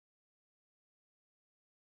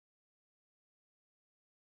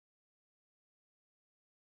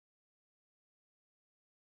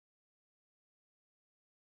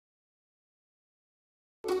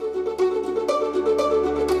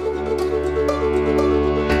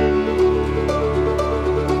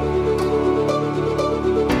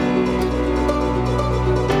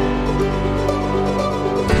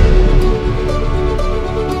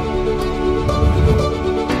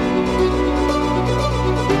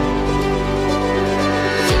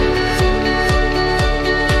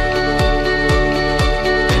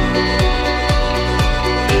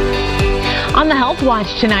On the Health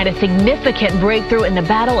Watch tonight, a significant breakthrough in the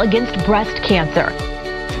battle against breast cancer.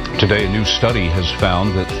 Today, a new study has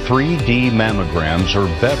found that 3D mammograms are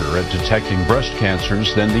better at detecting breast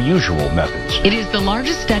cancers than the usual methods. It is the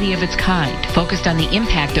largest study of its kind, focused on the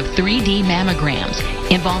impact of 3D mammograms,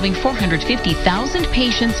 involving 450,000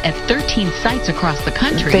 patients at 13 sites across the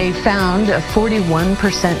country. They found a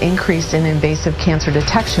 41% increase in invasive cancer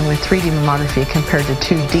detection with 3D mammography compared to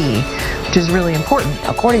 2D, which is really important.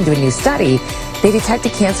 According to a new study, they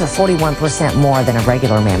detected cancer 41% more than a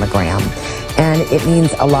regular mammogram, and it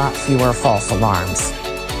means a lot fewer false alarms.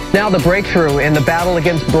 Now the breakthrough in the battle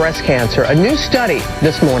against breast cancer. A new study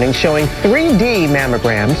this morning showing 3D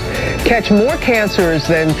mammograms catch more cancers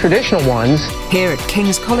than traditional ones. Here at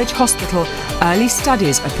King's College Hospital, early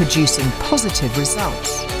studies are producing positive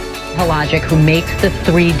results. Hologic, who makes the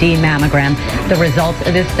 3D mammogram, the results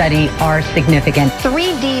of this study are significant.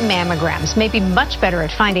 3D mammograms may be much better at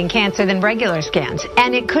finding cancer than regular scans,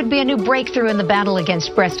 and it could be a new breakthrough in the battle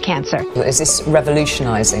against breast cancer. Is this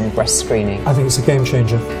revolutionizing breast screening? I think it's a game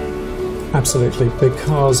changer, absolutely,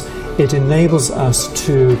 because it enables us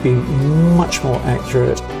to be much more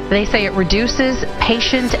accurate. They say it reduces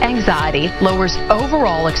patient anxiety, lowers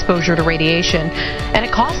overall exposure to radiation, and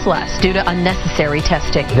it costs less due to unnecessary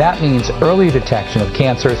testing. That means early detection of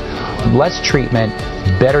cancers, less treatment,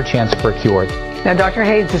 better chance for a cure. Now, Dr.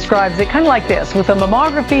 Hayes describes it kind of like this. With a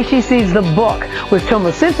mammography, she sees the book. With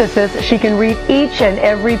tomosynthesis, she can read each and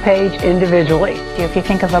every page individually. If you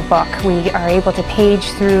think of a book, we are able to page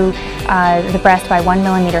through the breast by 1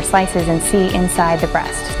 millimeter slices and see inside the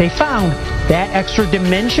breast. They found that extra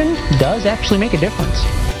dimension does actually make a difference.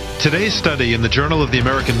 Today's study in the Journal of the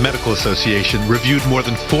American Medical Association reviewed more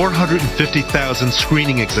than 450,000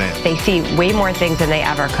 screening exams. They see way more things than they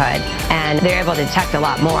ever could, and they're able to detect a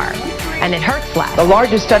lot more. And it hurts less. The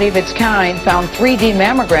largest study of its kind found 3D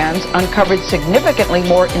mammograms uncovered significantly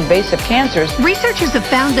more invasive cancers. Researchers have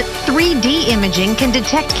found that 3D imaging can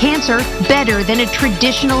detect cancer better than a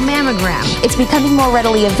traditional mammogram. It's becoming more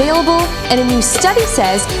readily available, and a new study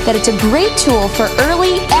says that it's a great tool for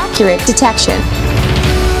early, accurate detection.